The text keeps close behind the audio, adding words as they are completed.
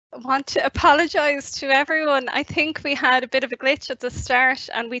want to apologise to everyone. I think we had a bit of a glitch at the start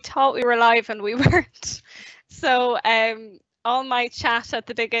and we thought we were live and we weren't. So all my chat at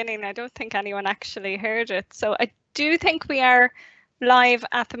the beginning, I don't think anyone actually heard it. So I do think we are live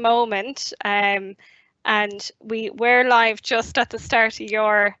at the moment, and we were live just at the start of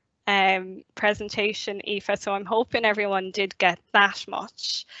your presentation, Aoife, so I'm hoping everyone did get that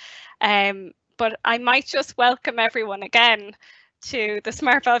much. But I might just welcome everyone again to the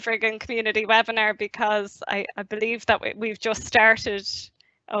Smart Balbriggan community webinar, because I believe that we've just started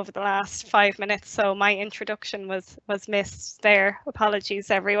over the last 5 minutes, so my introduction was missed there.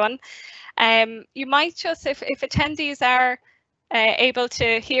 Apologies, everyone. You might just, if attendees are able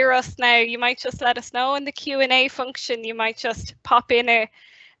to hear us now, you might just let us know in the Q&A function. You might just pop in a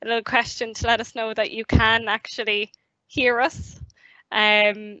little question to let us know that you can actually hear us.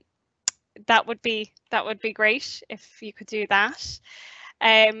 That would be great if you could do that.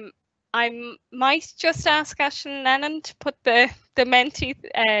 I might just ask Aisling Lennon to put the Menti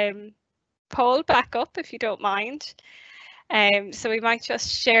poll back up, if you don't mind. So we might just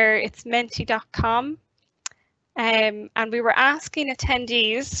share, it's menti.com. And we were asking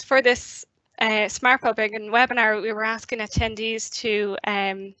attendees for this Smart Balbriggan webinar, we were asking attendees to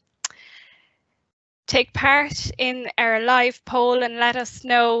take part in our live poll and let us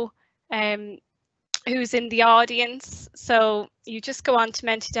know who's in the audience. So you just go on to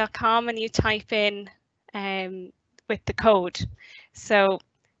menti.com and you type in with the code. So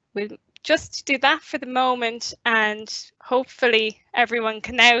we'll just do that for the moment, and hopefully everyone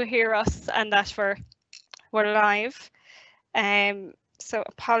can now hear us and that we're live. So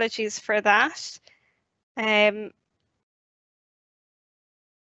apologies for that. And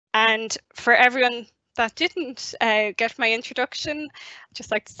for everyone that didn't get my introduction, I'd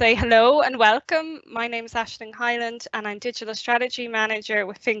just like to say hello and welcome. My name is Aisling Hyland and I'm Digital Strategy Manager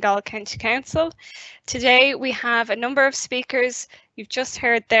with Fingal County Council. Today we have a number of speakers. You've just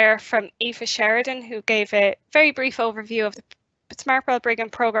heard there from Aoife Sheridan, who gave a very brief overview of the Smart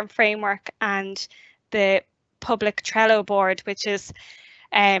Balbriggan Programme Framework and the public Trello board, which is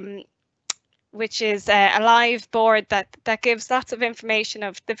a live board that gives lots of information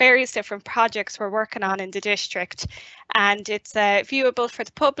of the various different projects we're working on in the district, and it's viewable for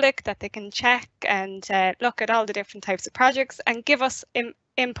the public, that they can check and look at all the different types of projects and give us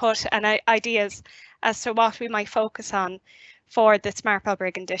input and ideas as to what we might focus on for the Smart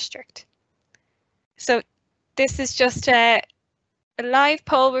Balbriggan district. So this is just a live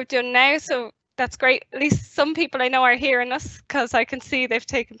poll we're doing now, so that's great. At least some people I know are hearing us, because I can see they've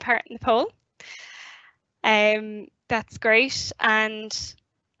taken part in the poll. That's great, and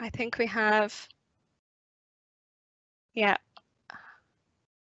I think we have, yeah,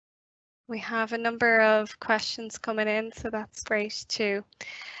 we have a number of questions coming in, so that's great too.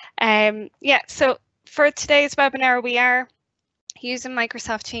 Yeah, so for today's webinar we are using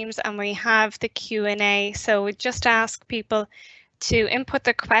Microsoft Teams and we have the Q&A, so we just ask people to input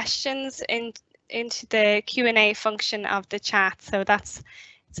their questions into the Q&A function of the chat. So that's,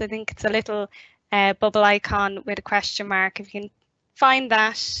 so I think it's a little bubble icon with a question mark. If you can find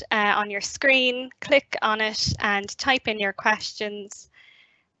that on your screen, click on it and type in your questions.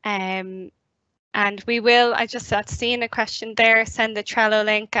 And we will, I just started seeing a question there, send the Trello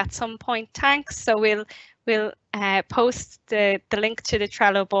link at some point, thanks. So we'll post the link to the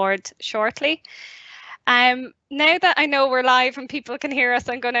Trello board shortly. Now that I know we're live and people can hear us,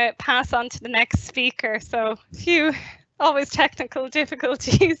 I'm going to pass on to the next speaker. So phew, always technical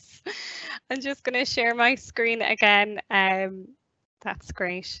difficulties. I'm just going to share my screen again. That's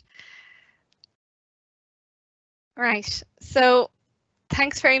great. Right, so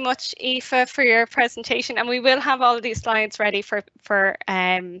thanks very much, Aoife, for your presentation, and we will have all of these slides ready for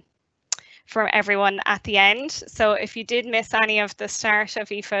everyone at the end. So if you did miss any of the start of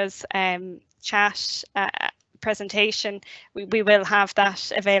Aoife's chat presentation, we will have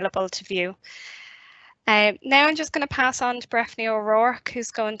that available to view. Now I'm just going to pass on to Breffney O'Rourke,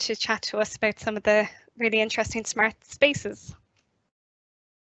 who's going to chat to us about some of the really interesting smart spaces.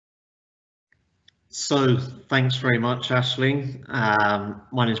 So thanks very much, Aisling.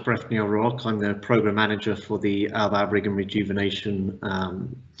 My name is Breffney O'Rourke. I'm the Programme Manager for the Balbriggan Rejuvenation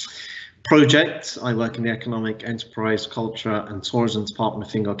project. I work in the Economic, Enterprise, Culture and Tourism Department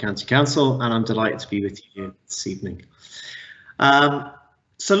of Fingal County Council, and I'm delighted to be with you here this evening.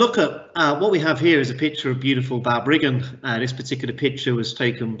 So look at what we have here is a picture of beautiful Balbriggan. This particular picture was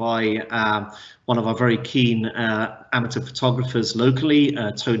taken by one of our very keen amateur photographers locally,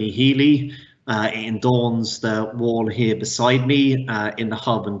 Tony Healy. It adorns the wall here beside me in the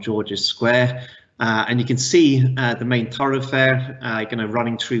hub and George's Square. And you can see the main thoroughfare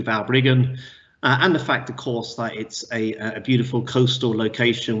running through Balbriggan, and the fact, of course, that it's a beautiful coastal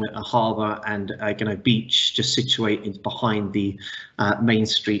location with a harbour and beach just situated behind the main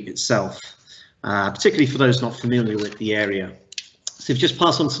street itself, particularly for those not familiar with the area. So if you just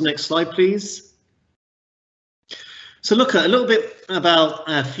pass on to the next slide, please. So look at a little bit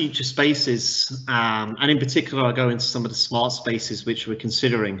about future spaces, and in particular I'll go into some of the smart spaces which we're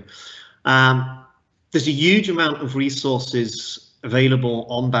considering. There's a huge amount of resources available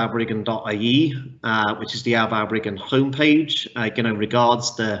on balbriggan.ie, which is the Our Balbriggan homepage,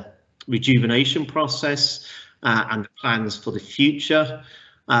 regards the rejuvenation process and the plans for the future.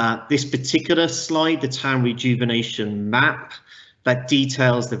 This particular slide, the town rejuvenation map, that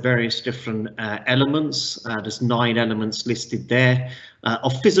details the various different elements. There's 9 elements listed there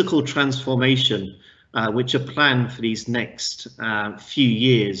of physical transformation, which are planned for these next few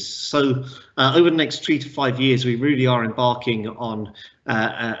years. So over the next 3 to 5 years, we really are embarking on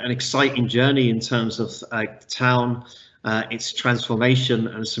an exciting journey in terms of the town, its transformation,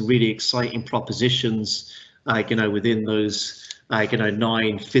 and some really exciting propositions, within those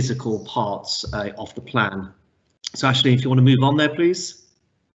 9 physical parts of the plan. So Ashley, if you want to move on there, please.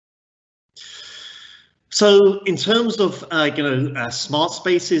 So in terms of smart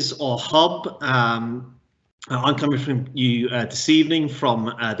spaces or hub, I'm coming from you this evening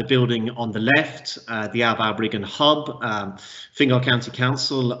from the building on the left, the Our Balbriggan hub. Fingal County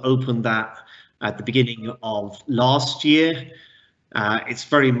Council opened that at the beginning of last year. Its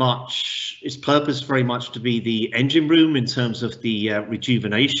purpose very much to be the engine room in terms of the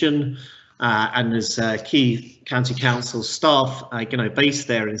rejuvenation. And as key county council staff, based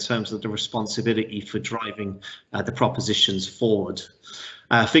there in terms of the responsibility for driving the propositions forward.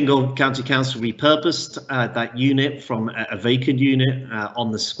 Fingal County Council repurposed that unit from a vacant unit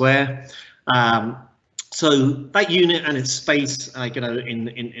on the square. So that unit and its space,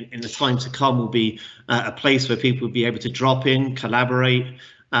 in the time to come, will be a place where people will be able to drop in, collaborate.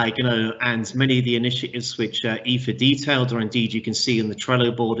 And many of the initiatives which Aoife detailed, or indeed you can see in the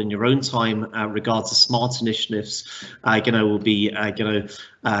Trello board in your own time, regards to smart initiatives, will be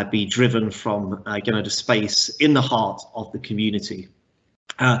driven from the space in the heart of the community.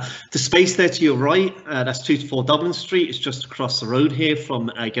 The space there to your right, that's 2 to 4 Dublin Street. It's just across the road here from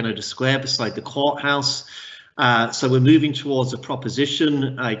the square beside the courthouse. So we're moving towards a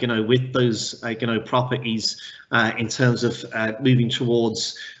proposition, with those, properties in terms of moving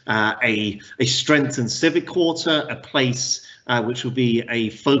towards a strengthened civic quarter, a place which will be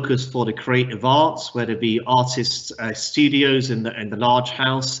a focus for the creative arts, where there be artists' studios in the large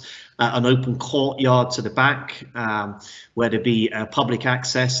house, an open courtyard to the back, where there be public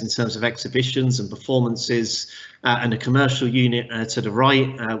access in terms of exhibitions and performances, and a commercial unit to the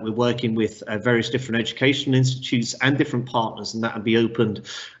right. We're working with various different educational institutes and different partners, and that will be opened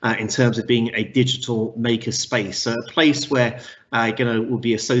in terms of being a digital maker space. So a place where will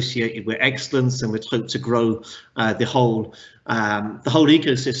be associated with excellence, and we'd hope to grow the whole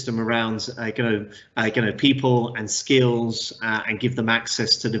ecosystem around people and skills, and give them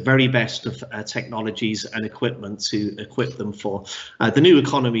access to the very best of technologies and equipment to equip them for the new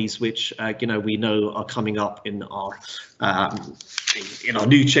economies which we know are coming up in our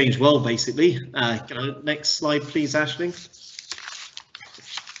new change world, basically. Next slide, please, Aisling.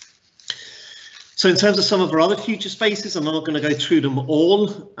 So in terms of some of our other future spaces, I'm not going to go through them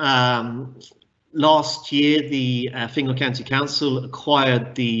all. Last year, the Fingal County Council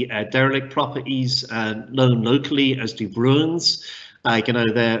acquired the derelict properties known locally as the Bruins.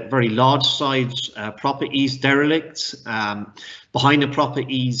 They're very large size properties, derelict. Behind the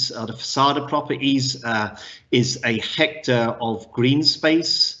properties, the facade of properties, is a hectare of green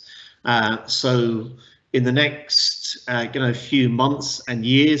space. So in the next few months and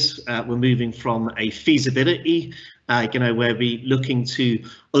years, we're moving from a feasibility, where we're looking to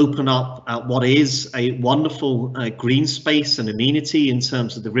open up what is a wonderful green space and amenity in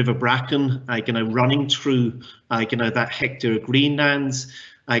terms of the River Bracken, running through that hectare of greenlands,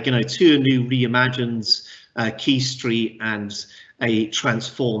 to a new reimagined Quay Street and a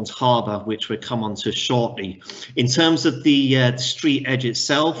transformed harbour, which we'll come on to shortly. In terms of the street edge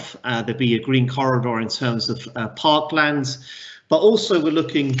itself, there'll be a green corridor in terms of parklands, but also we're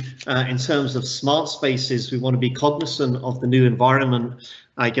looking in terms of smart spaces. We want to be cognizant of the new environment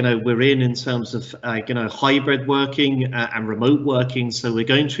we're in terms of hybrid working and remote working. So we're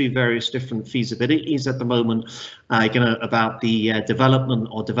going through various different feasibilities at the moment, about the development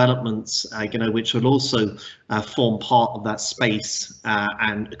or developments, which will also form part of that space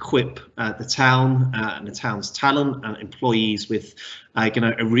and equip the town and the town's talent and employees with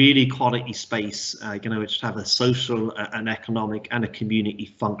a really quality space, which have a social, an economic and a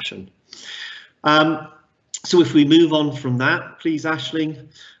community function. So if we move on from that, please, Aisling.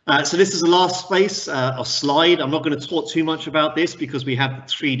 So this is the last space or slide. I'm not going to talk too much about this because we have the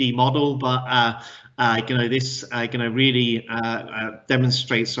 3D model, but this really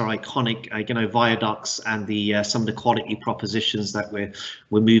demonstrates our iconic viaducts and the some of the quality propositions that we're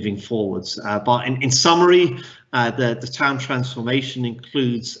moving forwards. But in summary, the town transformation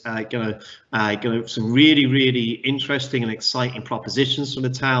includes some really interesting and exciting propositions for the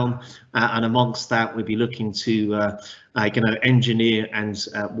town, and amongst that we'll be looking to engineer and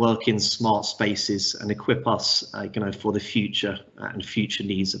work in smart spaces and equip us for the future and future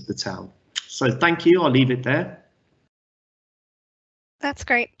needs of the town. So thank you, I'll leave it there. That's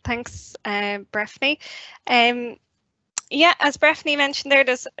great, thanks, Breffney. Yeah, as Breffney mentioned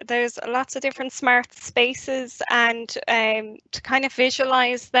there's lots of different smart spaces, and to kind of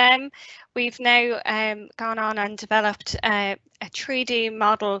visualize them, we've now gone on and developed a 3D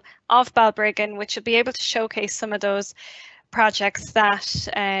model of Balbriggan, which will be able to showcase some of those projects that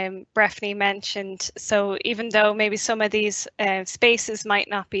Breffney mentioned. So even though maybe some of these spaces might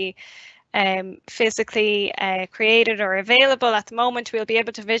not be physically created or available at the moment, we'll be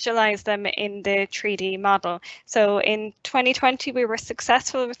able to visualize them in the 3D model. So in 2020 we were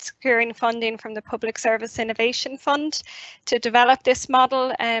successful with securing funding from the Public Service Innovation Fund to develop this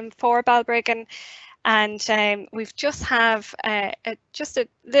model for Balbriggan, and we've just have just a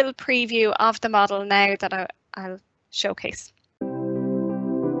little preview of the model now that I'll showcase.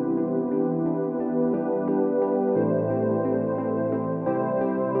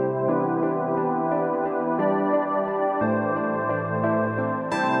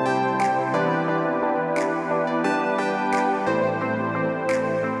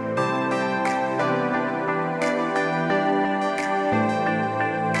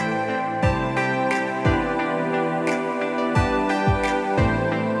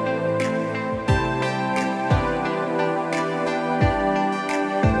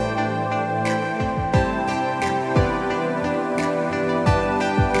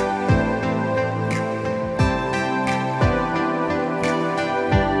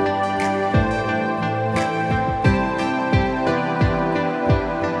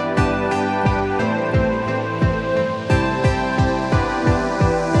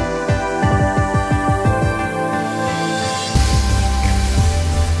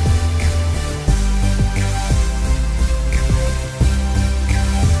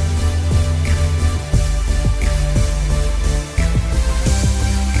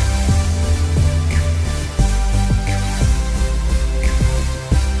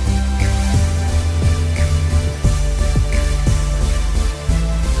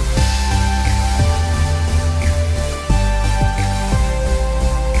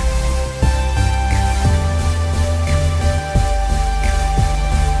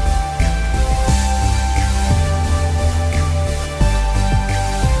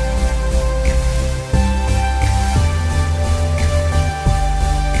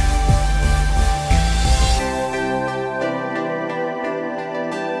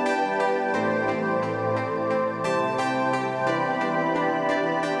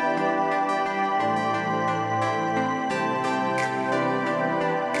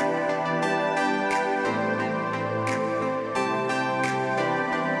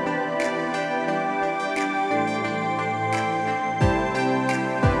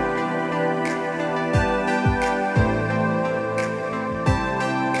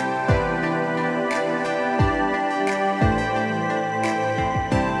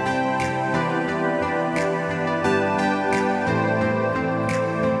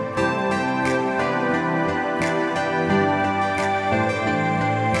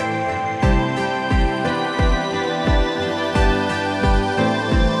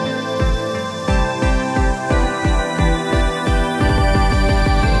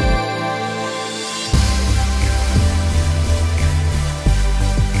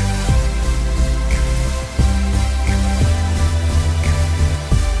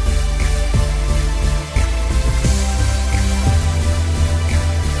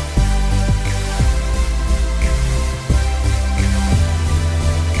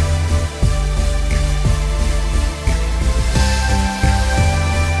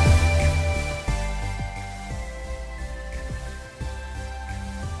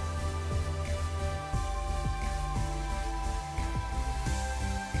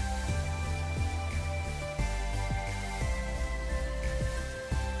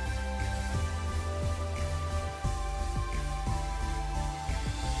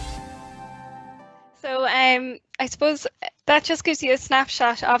 I suppose that just gives you a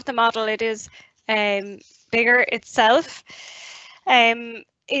snapshot of the model. It is bigger itself. We're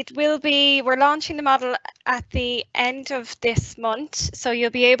launching the model at the end of this month, so you'll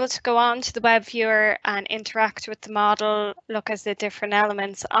be able to go on to the web viewer and interact with the model, look at the different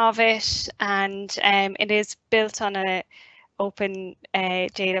elements of it, and it is built on a open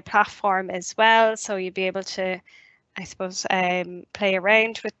data platform as well, so you'll be able to, I suppose, play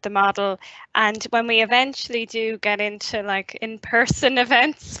around with the model. And when we eventually do get into like in-person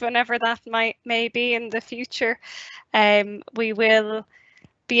events, whenever that may be in the future, we will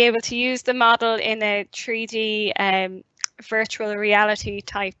be able to use the model in a 3D virtual reality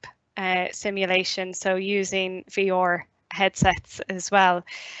type simulation, so using VR headsets as well.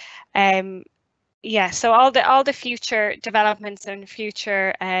 Yeah, so all the future developments and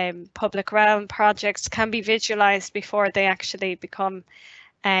future public realm projects can be visualized before they actually become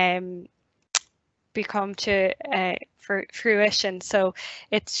to fruition. So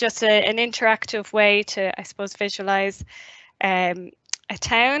it's just an interactive way to, I suppose, visualize a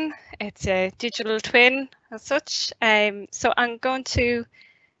town. It's a digital twin as such. So I'm going to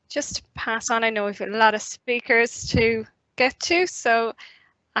just pass on. I know we've got a lot of speakers to get to, so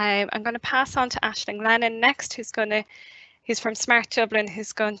I'm going to pass on to Aisling Lennon next, who's from Smart Dublin,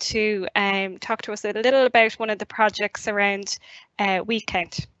 who's going to talk to us a little about one of the projects around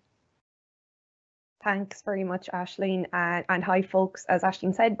WeCount. Thanks very much, Aisling, and hi folks. As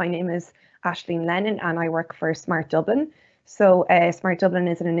Aisling said, my name is Aisling Lennon and I work for Smart Dublin. So Smart Dublin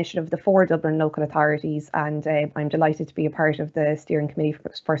is an initiative of the 4 Dublin local authorities, and I'm delighted to be a part of the steering committee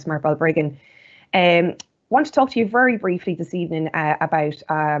for Smart Balbriggan. Want to talk to you very briefly this evening about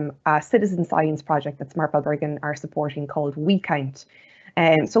a citizen science project that Smart Balbriggan are supporting called WeCount.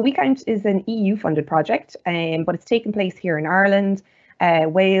 So WeCount is an EU-funded project, but it's taken place here in Ireland,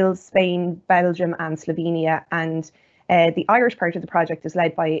 Wales, Spain, Belgium and Slovenia, and the Irish part of the project is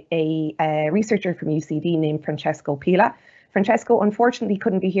led by a researcher from UCD named Francesco Pila. Francesco unfortunately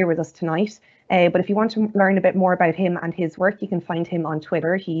couldn't be here with us tonight, but if you want to learn a bit more about him and his work, you can find him on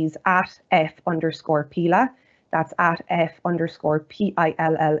Twitter. He's at @F_Pila. That's at @F_PILLA.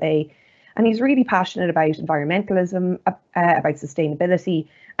 And he's really passionate about environmentalism, about sustainability,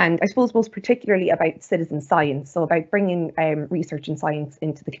 and I suppose most particularly about citizen science, so about bringing research and science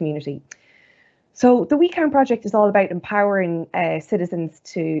into the community. So the WeCount project is all about empowering citizens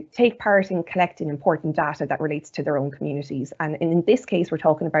to take part in collecting important data that relates to their own communities. And in this case, we're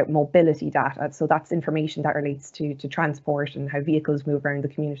talking about mobility data. So that's information that relates to transport and how vehicles move around the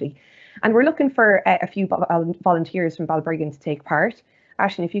community. And we're looking for a few volunteers from Balbriggan to take part.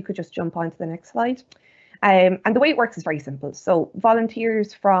 Aisling, if you could just jump on to the next slide. And the way it works is very simple. So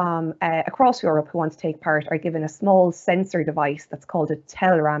volunteers from across Europe who want to take part are given a small sensor device that's called a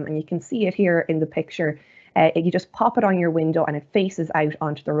teleram, and you can see it here in the picture. You just pop it on your window and it faces out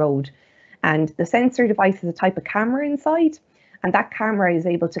onto the road. And the sensor device has a type of camera inside, and that camera is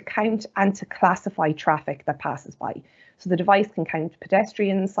able to count and to classify traffic that passes by. So the device can count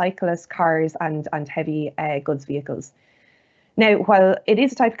pedestrians, cyclists, cars and heavy goods vehicles. Now, while it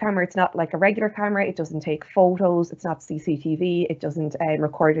is a type of camera, it's not like a regular camera. It doesn't take photos, it's not CCTV, it doesn't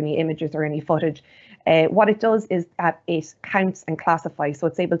record any images or any footage. What it does is that it counts and classifies, so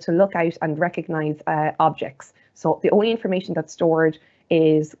it's able to look out and recognize objects. So the only information that's stored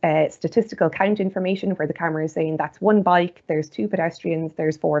is statistical count information, where the camera is saying that's 1 bike, there's 2 pedestrians,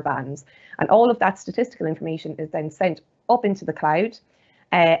 there's 4 vans. And all of that statistical information is then sent up into the cloud.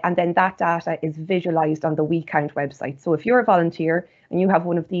 And then that data is visualized on the WeCount website. So if you're a volunteer and you have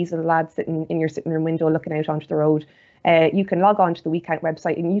one of these little lads sitting in your sitting room window looking out onto the road, you can log on to the WeCount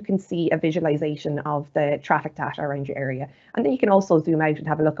website and you can see a visualization of the traffic data around your area. And then you can also zoom out and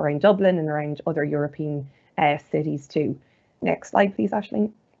have a look around Dublin and around other European cities too. Next slide, please,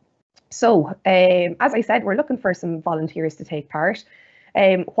 Aisling. So as I said, we're looking for some volunteers to take part.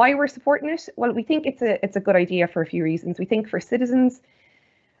 Why we're supporting it? Well, we think it's a good idea for a few reasons. We think for citizens,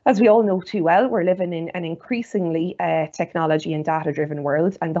 as we all know too well, we're living in an increasingly technology and data-driven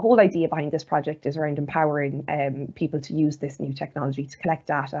world, and the whole idea behind this project is around empowering people to use this new technology to collect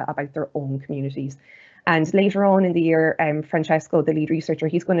data about their own communities. And later on in the year, Francesco, the lead researcher,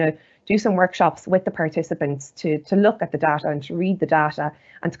 he's going to do some workshops with the participants to look at the data and to read the data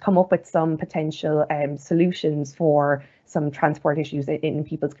and to come up with some potential solutions for some transport issues in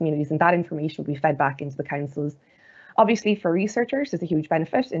people's communities, and that information will be fed back into the councils. Obviously, for researchers, there's a huge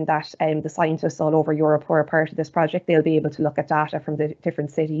benefit in that the scientists all over Europe who are part of this project, they'll be able to look at data from the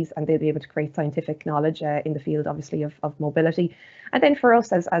different cities and they'll be able to create scientific knowledge in the field, obviously, of mobility. And then for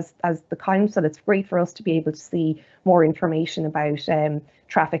us as the council, it's great for us to be able to see more information about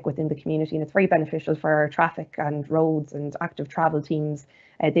traffic within the community. And it's very beneficial for our traffic and roads and active travel teams.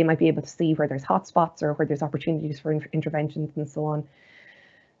 They might be able to see where there's hotspots or where there's opportunities for interventions and so on.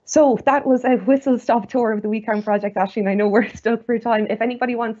 So that was a whistle-stop tour of the WeCount project, Ashley, and I know we're stuck for time. If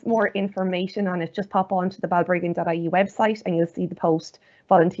anybody wants more information on it, just pop on to the balbriggan.ie website and you'll see the post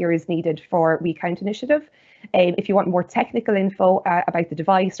volunteers needed for WeCount initiative. If you want more technical info about the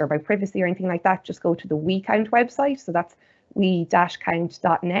device or about privacy or anything like that, just go to the WeCount website. So that's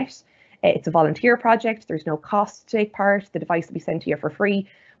we-count.net. It's a volunteer project. There's no cost to take part. The device will be sent to you for free.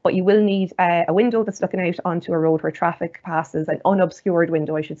 But you will need a window that's looking out onto a road where traffic passes, an unobscured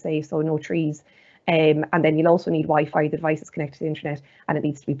window, I should say, so no trees. And then you'll also need Wi-Fi. The device is connected to the internet and it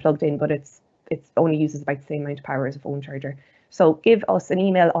needs to be plugged in, but it only uses about the same amount of power as a phone charger. So give us an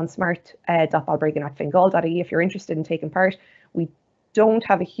email on smart.balbriggan@fingal.ie if you're interested in taking part. We don't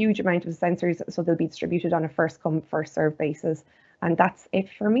have a huge amount of sensors, so they'll be distributed on a first come, first served basis. And that's it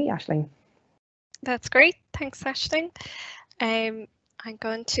for me, Aisling. That's great. Thanks, Aisling. I'm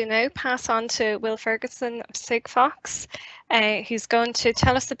going to now pass on to Will Ferguson of Sigfox, who's going to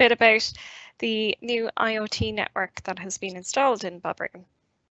tell us a bit about the new IoT network that has been installed in Balbriggan.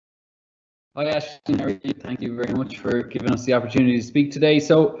 Hi Ashley, thank you very much for giving us the opportunity to speak today.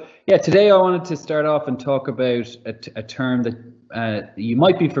 So yeah, today I wanted to start off and talk about a term that you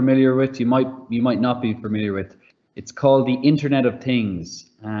might be familiar with, you might not be familiar with. It's called the Internet of Things.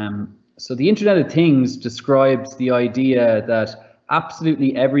 So the Internet of Things describes the idea that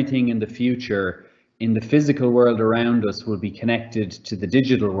absolutely everything in the future in the physical world around us will be connected to the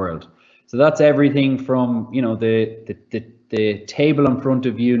digital world. So that's everything from, you know, the table in front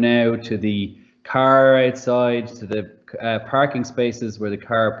of you now, to the car outside, to the parking spaces where the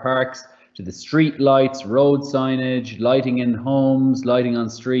car parks, to the street lights, road signage, lighting in homes, lighting on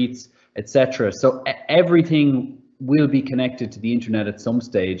streets, etc. So everything will be connected to the internet at some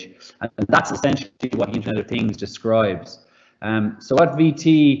stage, and that's essentially what the Internet of Things describes. So at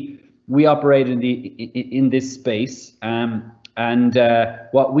VT, we operate in this space, and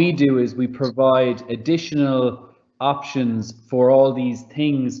what we do is we provide additional options for all these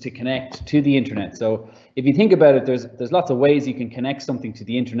things to connect to the internet. So if you think about it, there's lots of ways you can connect something to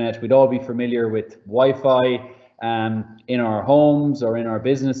the internet. We'd all be familiar with Wi-Fi in our homes or in our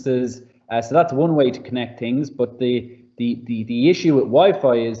businesses. So that's one way to connect things. But the issue with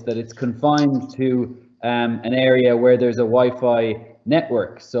Wi-Fi is that it's confined to an area where there's a Wi-Fi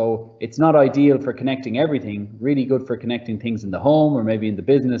network. So it's not ideal for connecting everything, really good for connecting things in the home or maybe in the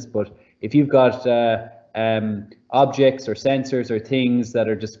business. But if you've got objects or sensors or things that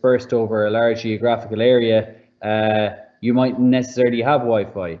are dispersed over a large geographical area, you might necessarily have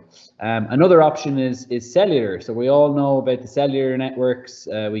Wi-Fi. Another option is cellular. So we all know about the cellular networks.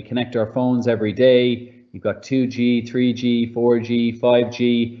 We connect our phones every day. You've got 2G, 3G, 4G,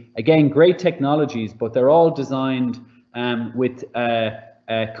 5G. Again, great technologies, but they're all designed with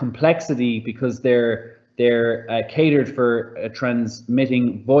complexity because they're catered for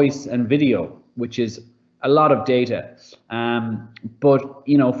transmitting voice and video, which is a lot of data. But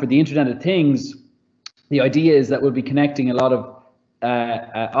you know, for the Internet of Things, the idea is that we'll be connecting a lot of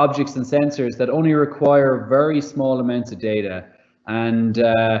objects and sensors that only require very small amounts of data, and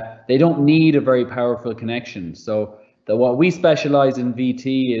they don't need a very powerful connection. So what we specialize in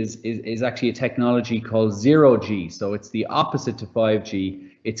VT is actually a technology called 0G. So it's the opposite to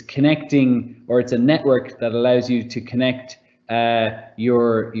 5G. It's connecting, or it's a network that allows you to connect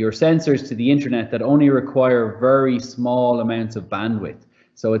your sensors to the internet that only require very small amounts of bandwidth.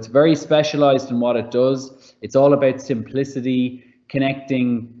 So it's very specialized in what it does. It's all about simplicity,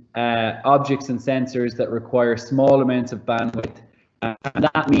 connecting objects and sensors that require small amounts of bandwidth. And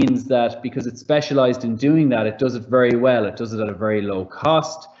that means that because it's specialized in doing that, it does it very well. It does it at a very low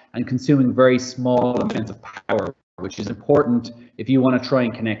cost and consuming very small amounts of power, which is important if you want to try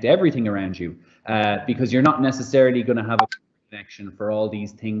and connect everything around you, because you're not necessarily going to have a connection for all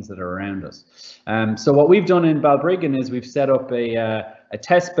these things that are around us. So what we've done in Balbriggan is we've set up a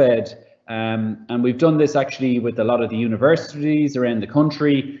test bed, and we've done this actually with a lot of the universities around the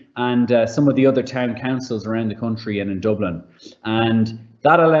country and some of the other town councils around the country and in Dublin. And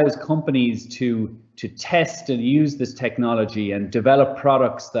that allows companies to test and use this technology and develop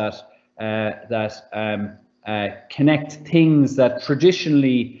products that connect things that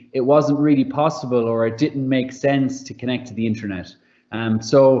traditionally it wasn't really possible, or it didn't make sense to connect to the internet.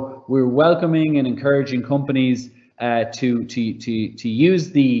 So we're welcoming and encouraging companies to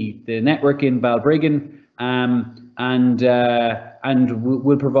use the network in Balbriggan, and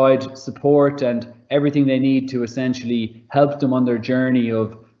will provide support and everything they need to essentially help them on their journey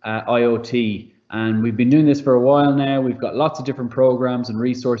of IoT. And we've been doing this for a while now. We've got lots of different programs and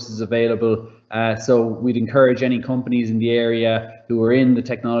resources available. So we'd encourage any companies in the area who are in the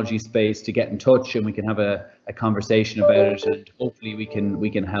technology space to get in touch, and we can have a conversation about it, and hopefully we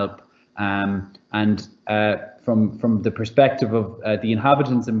can help. From the perspective of the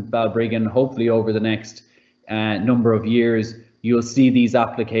inhabitants in Balbriggan, hopefully over the next number of years, you'll see these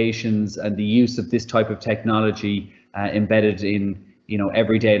applications and the use of this type of technology embedded in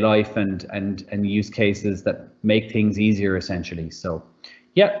everyday life and use cases that make things easier, essentially. So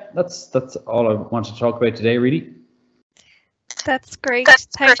yeah, that's all I want to talk about today, really. That's great.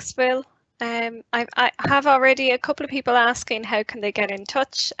 Thanks, Will. I have already a couple of people asking how can they get in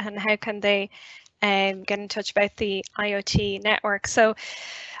touch and how can they get in touch about the IoT network. So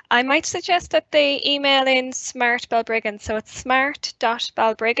I might suggest that they email in Smart Balbriggan. So it's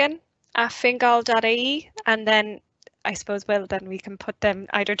smart.balbriggan@fingal.ie, and then I suppose, Will, then we can put them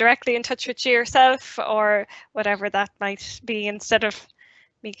either directly in touch with you yourself or whatever that might be, instead of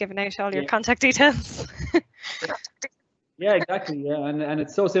me giving out all your contact details. Yeah, exactly. Yeah, and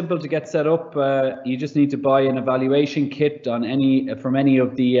it's so simple to get set up. You just need to buy an evaluation kit from any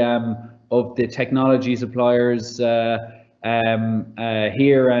of the technology suppliers here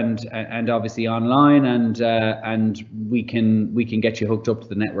and obviously online, and we can get you hooked up to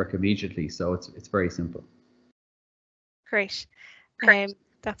the network immediately. So it's very simple. Great.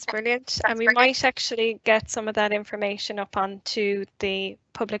 That's brilliant. And we might actually get some of that information up onto the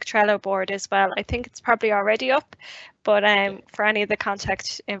public Trello board as well. I think it's probably already up, but for any of the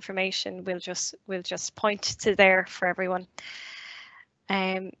contact information, we'll just point to there for everyone.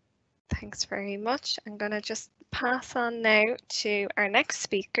 Thanks very much. I'm going to just pass on now to our next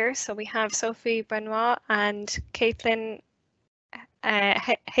speaker. So we have Sophie Benoit and Caitlin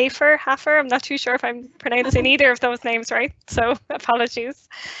Hafer. I'm not too sure if I'm pronouncing either of those names right, so apologies.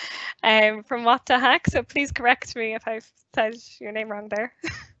 From What the Hack, so please correct me if I've said your name wrong there.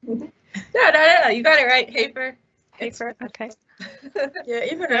 No, you got it right, Hafer. Okay. Yeah,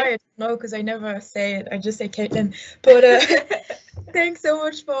 even I don't know because I never say it. I just say Caitlin. But thanks so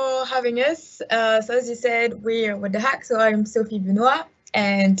much for having us. So as you said, we're What the Hack. So I'm Sophie Benoit,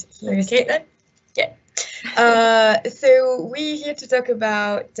 and here's Caitlin. Yeah. So we're here to talk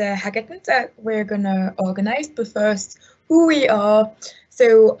about the hackathon that we're gonna organize. But first, who we are.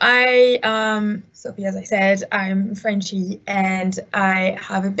 So I, Sophie, as I said, I'm Frenchie, and I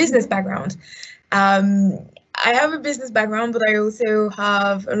have a business background. I have a business background, but I also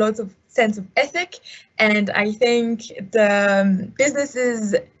have a lot of sense of ethic, and I think the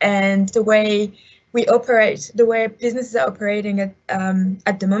businesses and the way we operate, the way businesses are operating at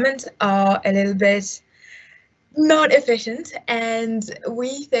the moment are a little bit not efficient, and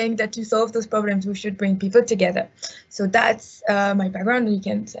we think that to solve those problems we should bring people together. So that's my background, and you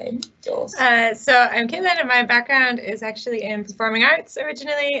can say yours. So I'm Caitlin, and my background is actually in performing arts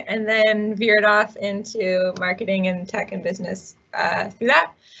originally, and then veered off into marketing and tech and business through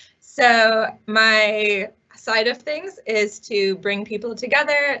that. So my side of things is to bring people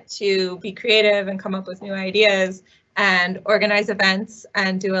together, to be creative and come up with new ideas and organize events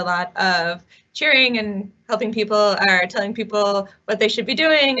and do a lot of cheering and helping people or telling people what they should be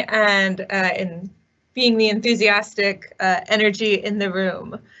doing, and in being the enthusiastic energy in the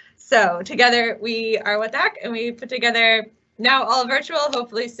room. So together we are What the Hack, and we put together, now all virtual,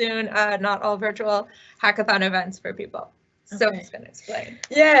 hopefully soon not all virtual, hackathon events for people. So Okay. it's going to explain.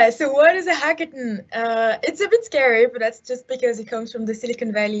 Yeah, so what is a hackathon? It's a bit scary, but that's just because it comes from the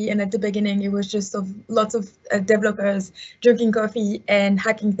Silicon Valley, and at the beginning it was just lots of developers drinking coffee and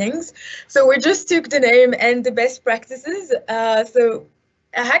hacking things. So we just took the name and the best practices. So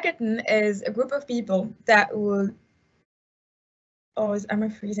a hackathon is a group of people that will... am I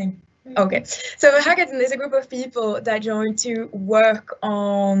freezing? Okay, so a hackathon is a group of people that join to work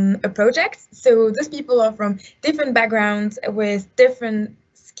on a project. So those people are from different backgrounds with different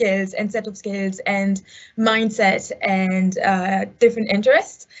skills and set of skills and mindset and different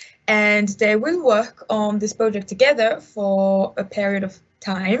interests. And they will work on this project together for a period of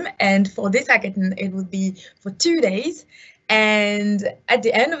time. And for this hackathon, it will be for 2 days. And at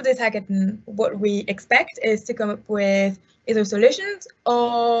the end of this hackathon, what we expect is to come up with either solutions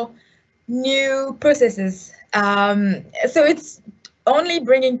or new processes. So it's only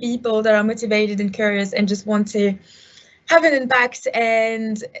bringing people that are motivated and curious and just want to have an impact,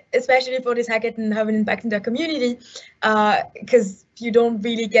 and especially for this hackathon, have an impact in their community, because you don't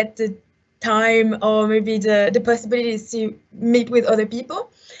really get the time or maybe the possibilities to meet with other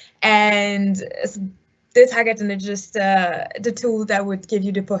people. And this hackathon is just the tool that would give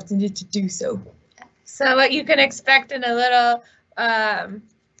you the opportunity to do so. So what you can expect in a little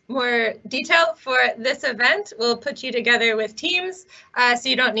more detail for this event, we'll put you together with teams, so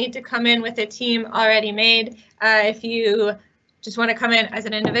you don't need to come in with a team already made. If you just want to come in as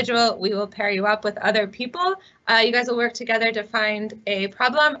an individual, we will pair you up with other people. You guys will work together to find a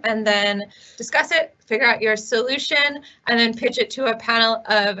problem and then discuss it, figure out your solution, and then pitch it to a panel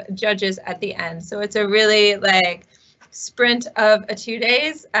of judges at the end. So it's a really like sprint of 2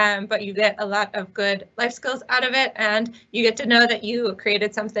 days, but you get a lot of good life skills out of it, and you get to know that you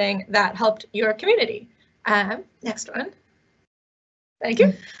created something that helped your community. Next one. Thank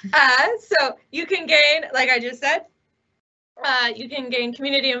you. So you can gain, like I just said, you can gain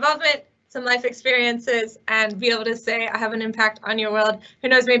community involvement, some life experiences, and be able to say, I have an impact on your world. Who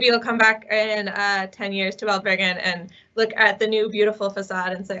knows, maybe you'll come back in 10 years to Balbriggan and look at the new beautiful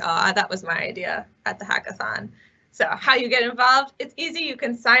facade and say, oh, that was my idea at the hackathon. So how you get involved, it's easy. You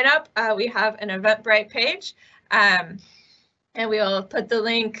can sign up. We have an Eventbrite page, and we will put the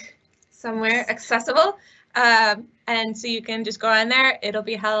link somewhere accessible. And so you can just go on there. It'll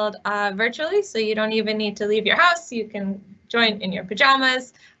be held virtually, so you don't even need to leave your house. You can join in your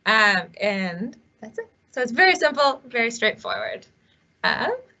pajamas, and that's it. So it's very simple, very straightforward.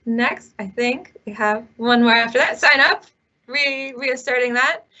 Next, I think we have one more after that. Sign up, reasserting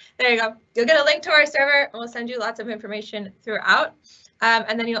that. There you go. You'll get a link to our server, and we'll send you lots of information throughout.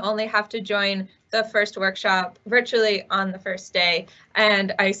 And then you'll only have to join the first workshop virtually on the first day.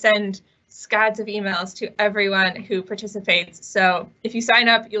 And I send scads of emails to everyone who participates. So if you sign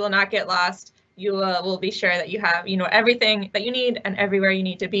up, you will not get lost. You will be sure that you have, everything that you need and everywhere you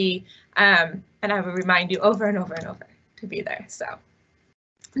need to be. And I will remind you over and over and over to be there. So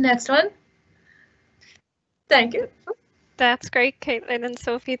next one. Thank you. That's great, Caitlin and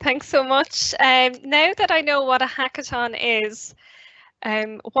Sophie. Thanks so much. Now that I know what a hackathon is,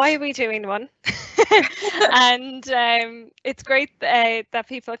 why are we doing one? And it's great that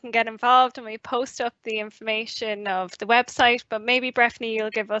people can get involved, and we post up the information of the website, but maybe Breffney,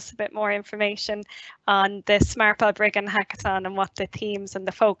 you'll give us a bit more information on the Smart Balbriggan hackathon and what the themes and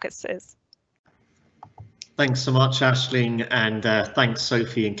the focus is. Thanks so much, Aisling, and thanks,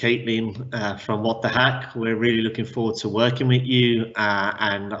 Sophie and Caitlin from What the Hack. We're really looking forward to working with you,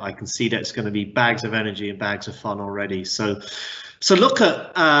 and I can see that it's going to be bags of energy and bags of fun already. So look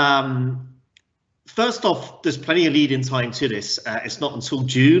at, first off, there's plenty of lead-in time to this. It's not until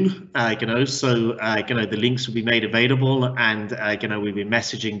June, so the links will be made available, and we've been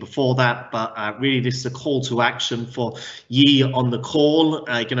messaging before that, but really this is a call to action for ye on the call,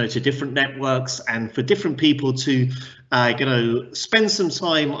 to different networks and for different people to spend some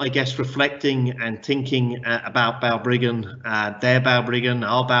time, I guess, reflecting and thinking about Balbriggan, their Balbriggan,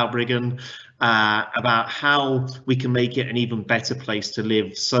 our Balbriggan, about how we can make it an even better place to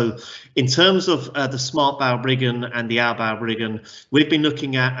live. So in terms of the Smart Balbriggan and the Our Balbriggan, we've been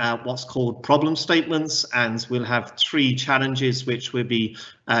looking at what's called problem statements, and we'll have 3 challenges which we'll be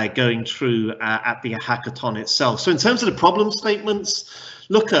going through at the hackathon itself. So in terms of the problem statements,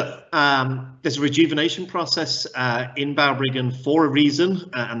 look at, there's a rejuvenation process in Balbriggan for a reason,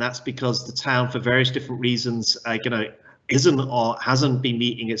 and that's because the town, for various different reasons, isn't or hasn't been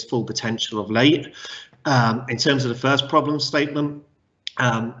meeting its full potential of late. In terms of the first problem statement,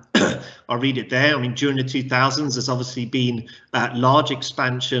 I'll read it there. I mean, during the 2000s, there's obviously been large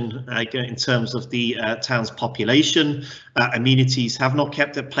expansion in terms of the town's population. Amenities have not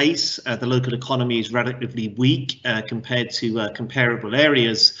kept at pace. The local economy is relatively weak compared to comparable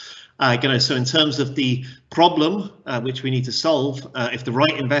areas. So in terms of the problem which we need to solve, if the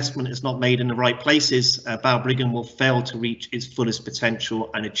right investment is not made in the right places, Balbriggan will fail to reach its fullest potential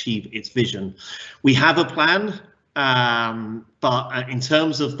and achieve its vision. We have a plan, but in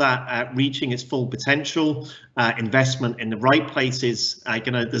terms of that reaching its full potential, investment in the right places,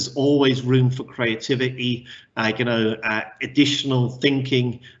 there's always room for creativity, additional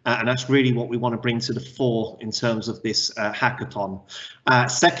thinking, and that's really what we want to bring to the fore in terms of this hackathon.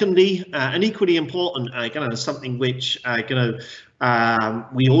 Secondly, and equally important, something which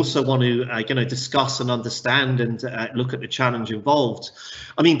we also want to discuss and understand and look at the challenge involved.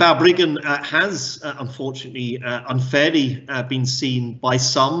 I mean, Balbriggan has unfortunately unfairly been seen by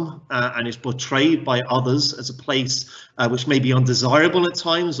some and is portrayed by others as a place which may be undesirable at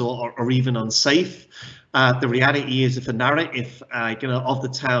times or even unsafe. The reality is, if a narrative of the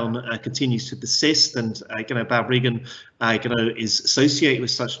town continues to persist, and Balbriggan is associated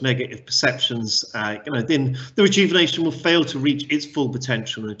with such negative perceptions, then the rejuvenation will fail to reach its full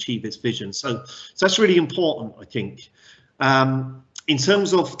potential and achieve its vision. So that's really important, I think. In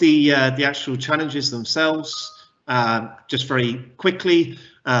terms of the actual challenges themselves, just very quickly,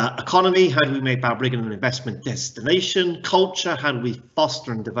 economy, how do we make Balbriggan an investment destination? Culture, how do we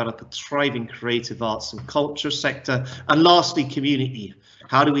foster and develop a thriving creative arts and culture sector? And lastly, community,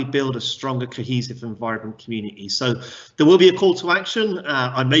 how do we build a stronger, cohesive and vibrant community? So there will be a call to action.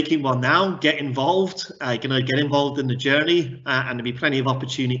 I'm making one now. Get involved, get involved in the journey, and there'll be plenty of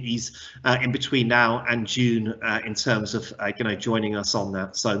opportunities in between now and June in terms of joining us on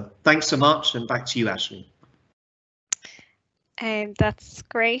that. So thanks so much, and back to you, Ashley. That's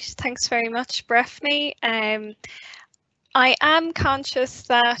great. Thanks very much, Breffney. I am conscious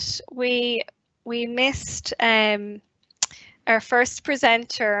that we missed our first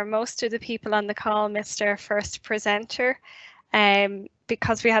presenter. Most of the people on the call missed our first presenter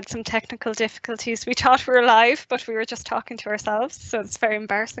because we had some technical difficulties. We thought we were live, but we were just talking to ourselves, so it's very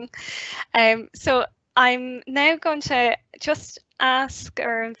embarrassing. So I'm now going to just ask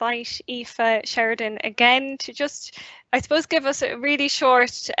or invite Aoife Sheridan again to just, I suppose, give us a really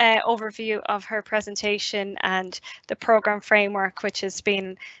short overview of her presentation and the programme framework, which has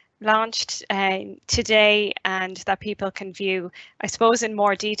been launched today and that people can view, I suppose, in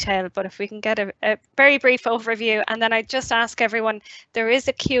more detail. But if we can get a very brief overview, and then I just ask everyone, there is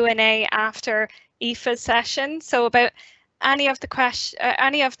a Q&A after Aoife's session. So about any of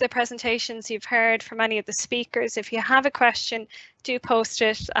the presentations you've heard from any of the speakers, if you have a question, do post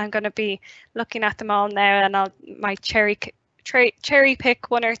it. I'm going to be looking at them all now, and I might cherry pick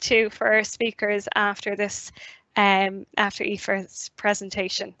one or two for our speakers after this, after Aoife's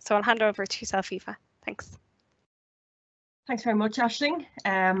presentation. So I'll hand over to yourself, Aoife. Thanks. Thanks very much, Aisling.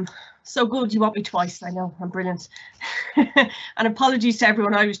 So good, you want me twice. I know, I'm brilliant. And apologies to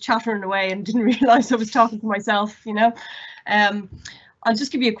everyone, I was chattering away and didn't realise I was talking to myself, you know. I'll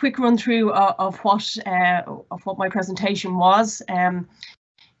just give you a quick run through of what my presentation was.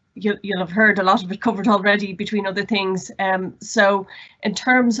 You'll have heard a lot of it covered already between other things. So in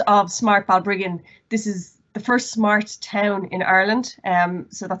terms of Smart Balbriggan, this is the first smart town in Ireland,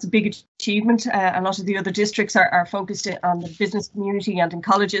 so that's a big achievement. A lot of the other districts are focused on the business community and in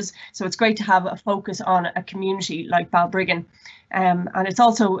colleges, so it's great to have a focus on a community like Balbriggan. And it's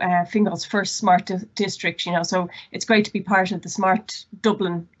also Fingal's first smart district, you know, so it's great to be part of the Smart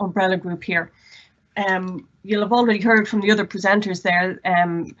Dublin umbrella group here. You'll have already heard from the other presenters there.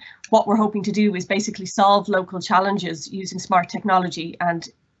 What we're hoping to do is basically solve local challenges using smart technology and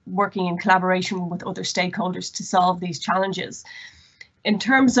working in collaboration with other stakeholders to solve these challenges. In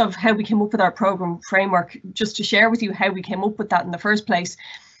terms of how we came up with our programme framework, just to share with you how we came up with that in the first place,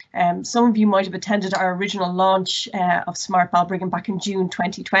 some of you might have attended our original launch of Smart Balbriggan back in June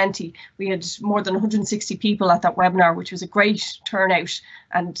 2020. We had more than 160 people at that webinar, which was a great turnout,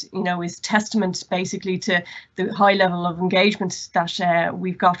 and you know, is testament basically to the high level of engagement that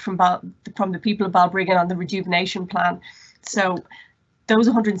we've got from the people of Balbriggan on the rejuvenation plan. So those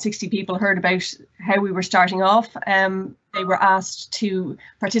 160 people heard about how we were starting off. They were asked to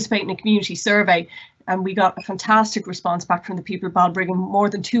participate in a community survey, and we got a fantastic response back from the people of Balbriggan. More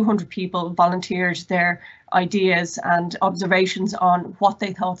than 200 people volunteered their ideas and observations on what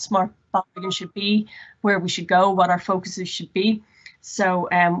they thought Smart Balbriggan should be, where we should go, what our focuses should be. So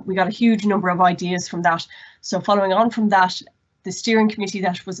we got a huge number of ideas from that. So following on from that, the steering committee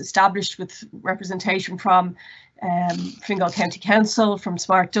that was established with representation from Fingal County Council, from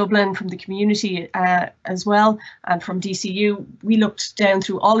Smart Dublin, from the community as well, and from DCU, we looked down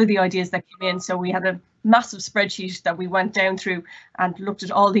through all of the ideas that came in. So we had a massive spreadsheet that we went down through and looked at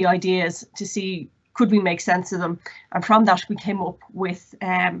all the ideas to see, could we make sense of them? And from that, we came up with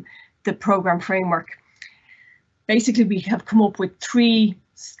the programme framework. Basically, we have come up with 3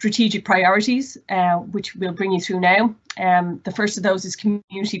 strategic priorities, which we'll bring you through now. The first of those is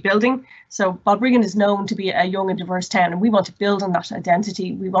community building. So Balbriggan is known to be a young and diverse town, and we want to build on that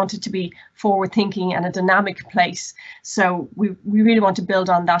identity. We want it to be forward thinking and a dynamic place. So we really want to build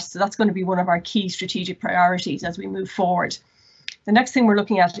on that. So that's going to be one of our key strategic priorities as we move forward. The next thing we're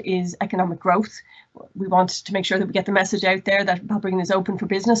looking at is economic growth. We want to make sure that we get the message out there that Balbriggan is open for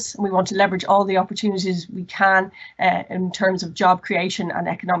business, and we want to leverage all the opportunities we can in terms of job creation and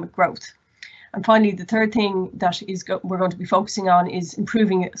economic growth. And finally, the third thing that we're going to be focusing on is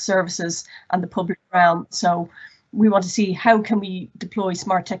improving services and the public realm. So we want to see how can we deploy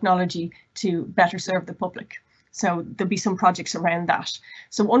smart technology to better serve the public. So there'll be some projects around that.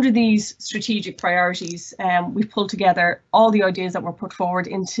 So under these strategic priorities, we've pulled together all the ideas that were put forward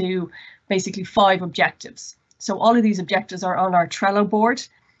into basically 5 objectives. So all of these objectives are on our Trello board.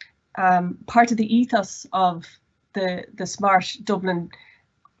 Part of the ethos of the Smart Dublin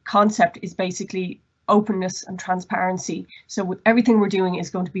concept is basically openness and transparency. So everything we're doing is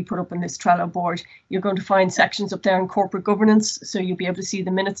going to be put up on this Trello board. You're going to find sections up there in corporate governance, so you'll be able to see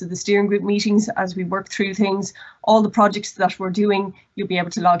the minutes of the steering group meetings as we work through things. All the projects that we're doing, you'll be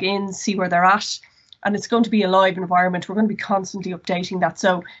able to log in, see where they're at, and it's going to be a live environment. We're going to be constantly updating that.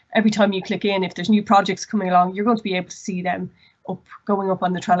 So every time you click in, if there's new projects coming along, you're going to be able to see them going up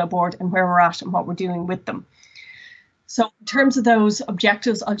on the Trello board and where we're at and what we're doing with them. So in terms of those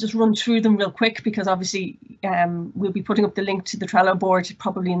objectives, I'll just run through them real quick, because obviously we'll be putting up the link to the Trello board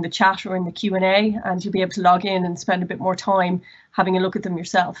probably in the chat or in the Q&A, and you'll be able to log in and spend a bit more time having a look at them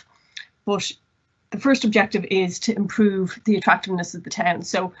yourself. But the first objective is to improve the attractiveness of the town.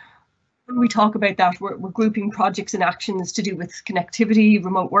 So when we talk about that, we're grouping projects and actions to do with connectivity,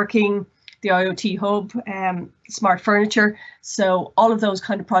 remote working, the IoT hub, smart furniture. So all of those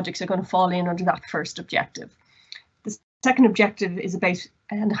kind of projects are going to fall in under that first objective. Second objective is about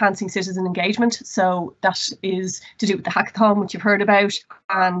enhancing citizen engagement. So that is to do with the hackathon, which you've heard about,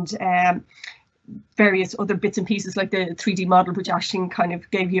 and various other bits and pieces like the 3D model, which Aisling kind of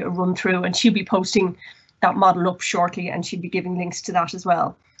gave you a run through, and she'll be posting that model up shortly, and she'll be giving links to that as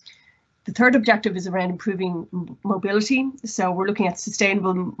well. The third objective is around improving mobility. So we're looking at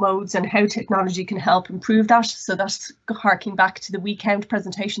sustainable modes and how technology can help improve that. So that's harking back to the We Count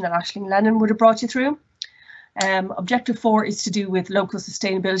presentation that Aisling Lennon would have brought you through. Objective 4 is to do with local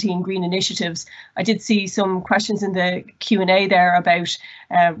sustainability and green initiatives. I did see some questions in the Q&A there about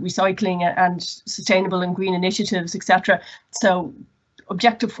recycling and sustainable and green initiatives, etc. So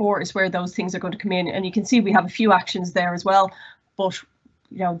objective 4 is where those things are going to come in, and you can see we have a few actions there as well, but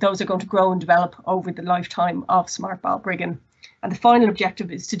those are going to grow and develop over the lifetime of Smart Balbriggan. And the final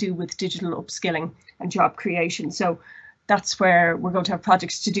objective is to do with digital upskilling and job creation. So that's where we're going to have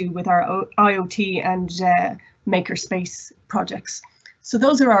projects to do with our IoT and makerspace projects. So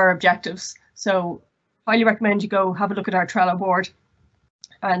those are our objectives. So highly recommend you go have a look at our Trello board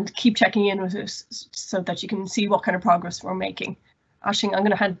and keep checking in with us so that you can see what kind of progress we're making. Aisling, I'm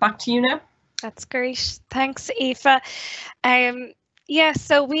going to hand back to you now. That's great. Thanks, Aoife. Yeah,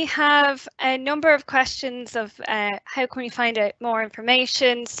 so we have a number of questions of how can we find out more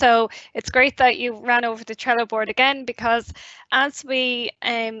information. So it's great that you ran over the Trello board again, because as we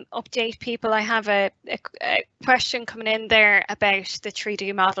update people, I have a question coming in there about the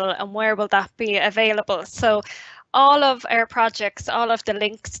 3D model and where will that be available. So all of our projects, all of the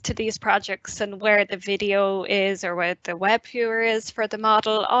links to these projects and where the video is or where the web viewer is for the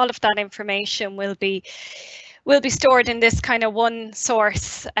model, all of that information will be stored in this kind of one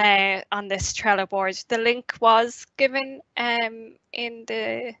source on this Trello board. The link was given in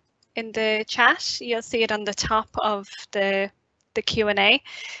the chat. You'll see it on the top of the Q&A.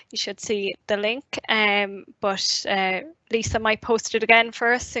 You should see the link, but Lisa might post it again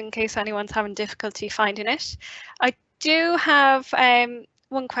for us in case anyone's having difficulty finding it. I do have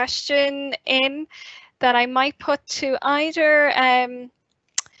one question in that I might put to either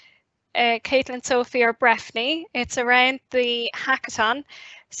Caitlin, Sophie or Breffney. It's around the hackathon.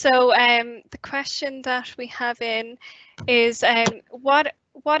 So the question that we have in is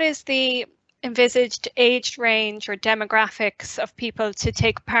what is the envisaged age range or demographics of people to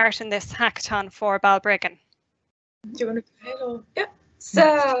take part in this hackathon for Balbriggan? Do you want to go ahead or? Yeah.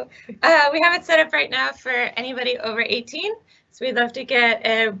 So we have it set up right now for anybody over 18. So we'd love to get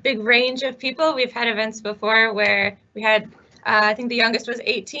a big range of people. We've had events before where we had I think the youngest was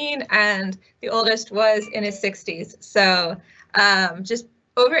 18 and the oldest was in his 60s. So just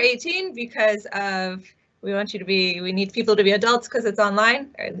over 18 because of we need people to be adults because it's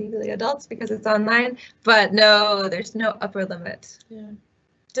online, or legally adults because it's online. But no, there's no upper limit. Yeah.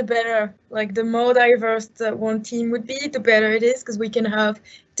 The better, like the more diverse that one team would be, the better it is, because we can have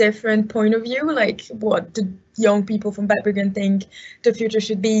different point of view, like what the young people from Balbriggan think the future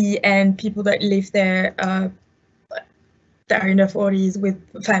should be, and people that live there that are in their 40s with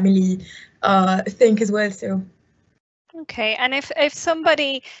family think as well. So okay, and if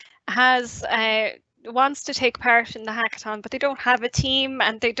somebody has wants to take part in the hackathon but they don't have a team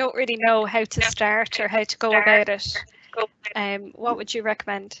and they don't really know how to start or how to go about it, what would you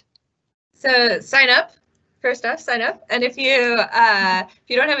recommend? So sign up first off, sign up. And if you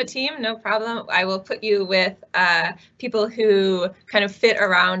don't have a team, no problem. I will put you with people who kind of fit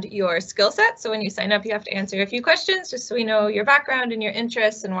around your skill set. So when you sign up, you have to answer a few questions just so we know your background and your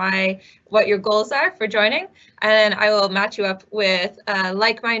interests and what your goals are for joining. And I will match you up with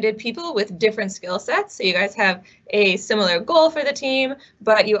like-minded people with different skill sets. So you guys have a similar goal for the team,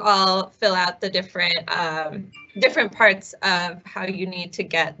 but you all fill out the different parts of how you need to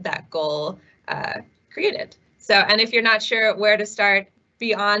get that goal created. So, and if you're not sure where to start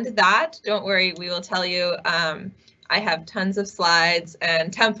beyond that, don't worry, we will tell you. I have tons of slides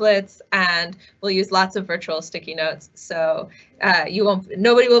and templates, and we'll use lots of virtual sticky notes. So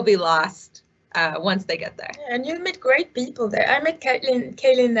nobody will be lost once they get there. And you'll meet great people there. I met Kaylin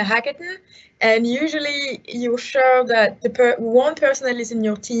in the hackathon, and usually you're sure that the one person that is in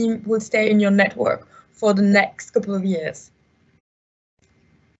your team will stay in your network for the next couple of years.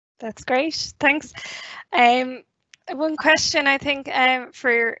 That's great, thanks. One question I think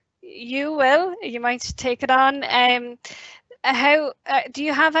for you, Will, you might take it on. How do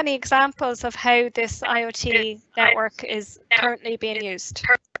you have any examples of how this IoT network is currently being used?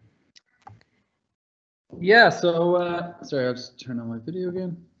 Yeah, so sorry, I'll just turn on my video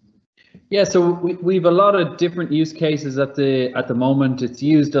again. Yeah, so we've a lot of different use cases at the moment. It's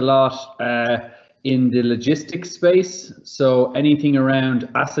used a lot in the logistics space, so anything around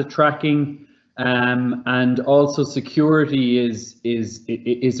asset tracking, and also security is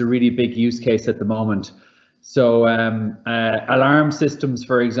a really big use case at the moment. So alarm systems,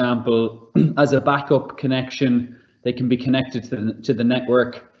 for example, as a backup connection, they can be connected to the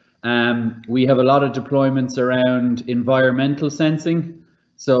network. We have a lot of deployments around environmental sensing,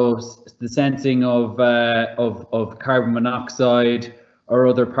 so the sensing of carbon monoxide or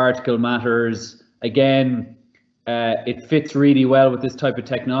other particle matters. Again, it fits really well with this type of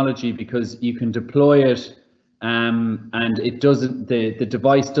technology because you can deploy it, and it doesn't. The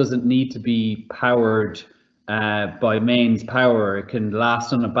device doesn't need to be powered by mains power. It can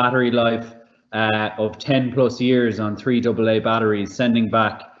last on a battery life of 10+ years on 3 AA batteries, sending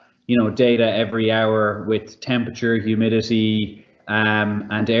back data every hour with temperature, humidity,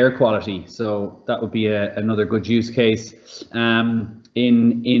 and air quality. So that would be another good use case.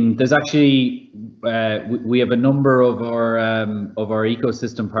 There's actually we have a number of our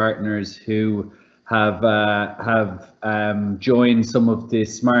ecosystem partners who have joined some of the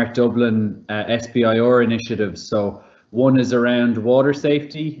Smart Dublin SBIR initiatives. So one is around water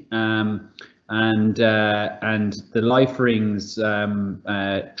safety, and the life rings,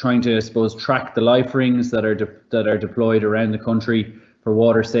 trying to, I suppose, track the life rings that are deployed around the country for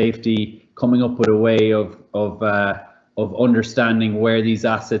water safety, coming up with a way of understanding where these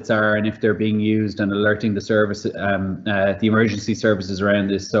assets are and if they're being used, and alerting the service, the emergency services around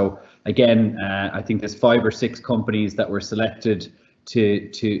this. So again, I think there's 5 or 6 companies that were selected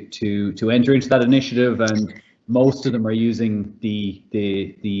to enter into that initiative, and most of them are using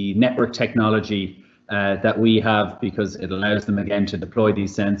the network technology that we have, because it allows them again to deploy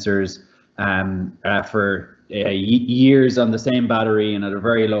these sensors for years on the same battery and at a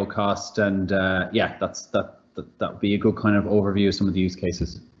very low cost. And yeah, that would be a good kind of overview of some of the use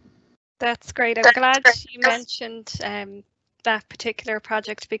cases. That's great. I'm glad you mentioned that particular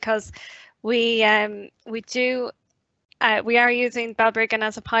project, because we are using Balbriggan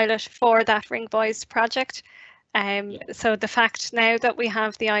as a pilot for that Ring Boys project. So the fact now that we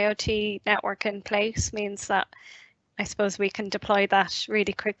have the IoT network in place means that I suppose we can deploy that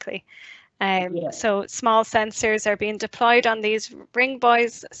really quickly. So small sensors are being deployed on these Ring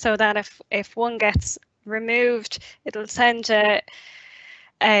Boys, so that if one gets removed, it'll send a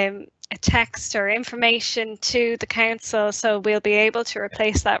text or information to the council, so we'll be able to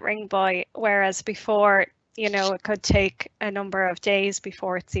replace that Ring Boy, whereas before, it could take a number of days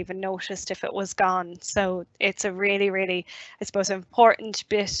before it's even noticed if it was gone. So it's a really, really, I suppose, important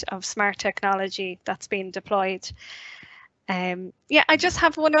bit of smart technology that's being deployed. Yeah, I just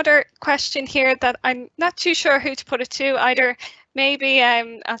have one other question here that I'm not too sure who to put it to. Either maybe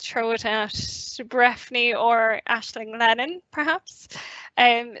I'll throw it at Breffney or Aisling Lennon, perhaps.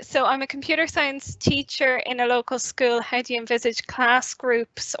 So I'm a computer science teacher in a local school. How do you envisage class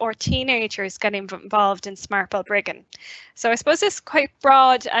groups or teenagers getting involved in Smart Balbriggan? So I suppose it's quite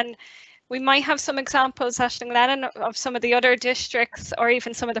broad, and we might have some examples, Aisling Lennon, of some of the other districts, or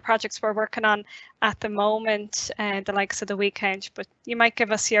even some of the projects we're working on at the moment, the likes of the We Count, but you might give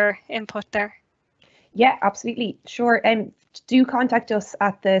us your input there. Yeah, absolutely. Sure. Do contact us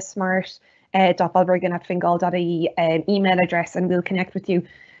at the smart.balbriggan@fingal.ie email address, and we'll connect with you.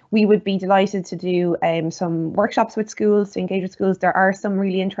 We would be delighted to do some workshops with schools, to engage with schools. There are some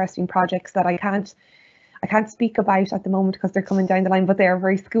really interesting projects that I I can't speak about at the moment because they're coming down the line, but they are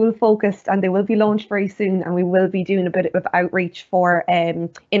very school focused and they will be launched very soon. And we will be doing a bit of outreach for in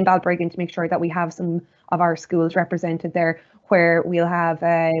Balbriggan to make sure that we have some of our schools represented there, where we'll have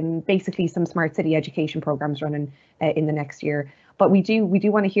basically some smart city education programs running in the next year. But we do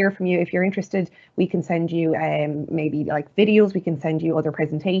want to hear from you. If you're interested, we can send you maybe like videos, we can send you other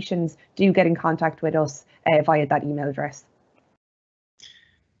presentations. Do get in contact with us via that email address.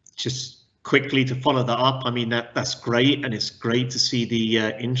 Just quickly to follow that up, I mean that's great, and it's great to see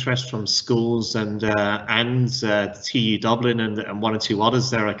the interest from schools and TU Dublin and one or two others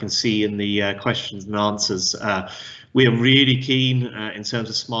there I can see in the questions and answers. We are really keen in terms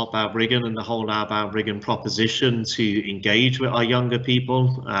of Smart Balbriggan and the whole Our Balbriggan proposition to engage with our younger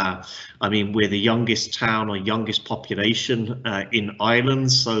people. I mean, we're the youngest town or youngest population in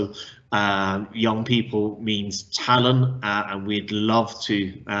Ireland, so young people means talent, and we'd love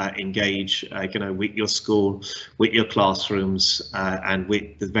to engage with your school, with your classrooms, and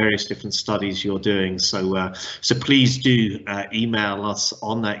with the various different studies you're doing. So so please do email us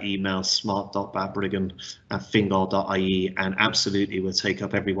on that email, smart.balbriggan@fingal.ie, and absolutely we'll take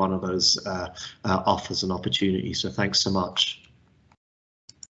up every one of those offers and opportunities. So thanks so much.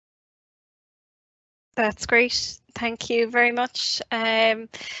 That's great. Thank you very much.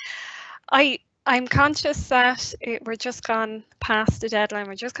 I'm conscious that we're just gone past the deadline.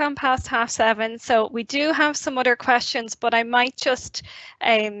 We're just gone past 7:30. So we do have some other questions, but I might just,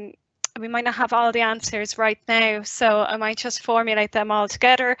 we might not have all the answers right now. So I might just formulate them all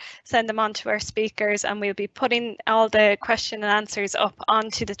together, send them on to our speakers, and we'll be putting all the question and answers up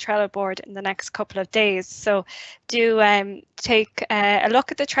onto the Trello board in the next couple of days. So do take a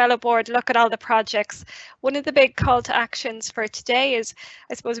look at the Trello board, look at all the projects. One of the big call to actions for today is,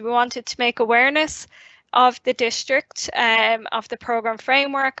 I suppose we wanted to make awareness of the district, of the programme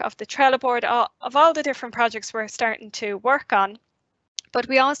framework, of the Trello board, of all the different projects we're starting to work on. But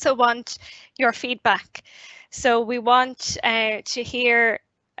we also want your feedback. So we want to hear,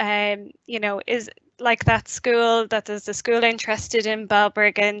 is like that school, that is the school interested in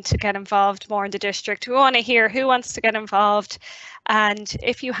Balbriggan to get involved more in the district. We want to hear who wants to get involved, and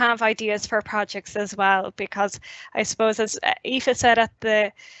if you have ideas for projects as well, because I suppose, as Aoife said at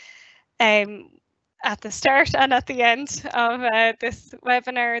the start and at the end of this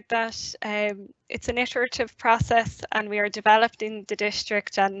webinar, that it's an iterative process, and we are developing the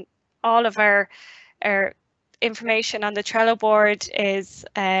district, and all of our information on the Trello board is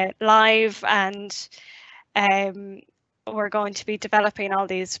live, and we're going to be developing all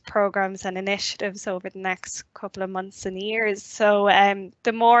these programs and initiatives over the next couple of months and years. So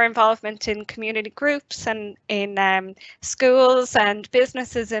the more involvement in community groups and in schools and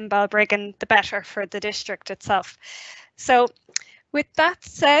businesses in Balbriggan, the better for the district itself. So with that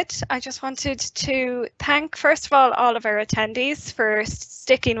said, I just wanted to thank, first of all of our attendees for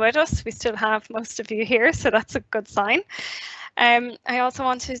sticking with us. We still have most of you here, so that's a good sign. I also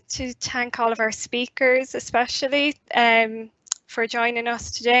wanted to thank all of our speakers, especially for joining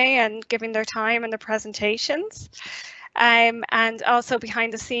us today and giving their time and their presentations. And also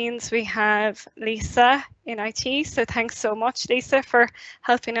behind the scenes, we have Lisa in IT. So thanks so much, Lisa, for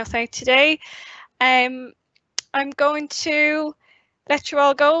helping us out today. I'm going to let you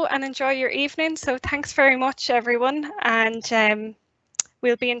all go and enjoy your evening. So thanks very much, everyone. And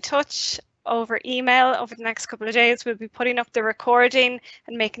we'll be in touch over email over the next couple of days. We'll be putting up the recording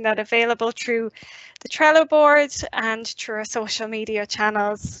and making that available through the Trello board and through our social media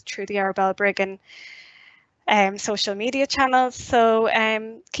channels, through the Our Balbriggan social media channels. So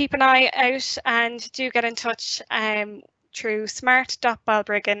keep an eye out and do get in touch through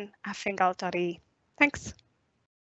smart.balbriggan@fingal.ie. Thanks.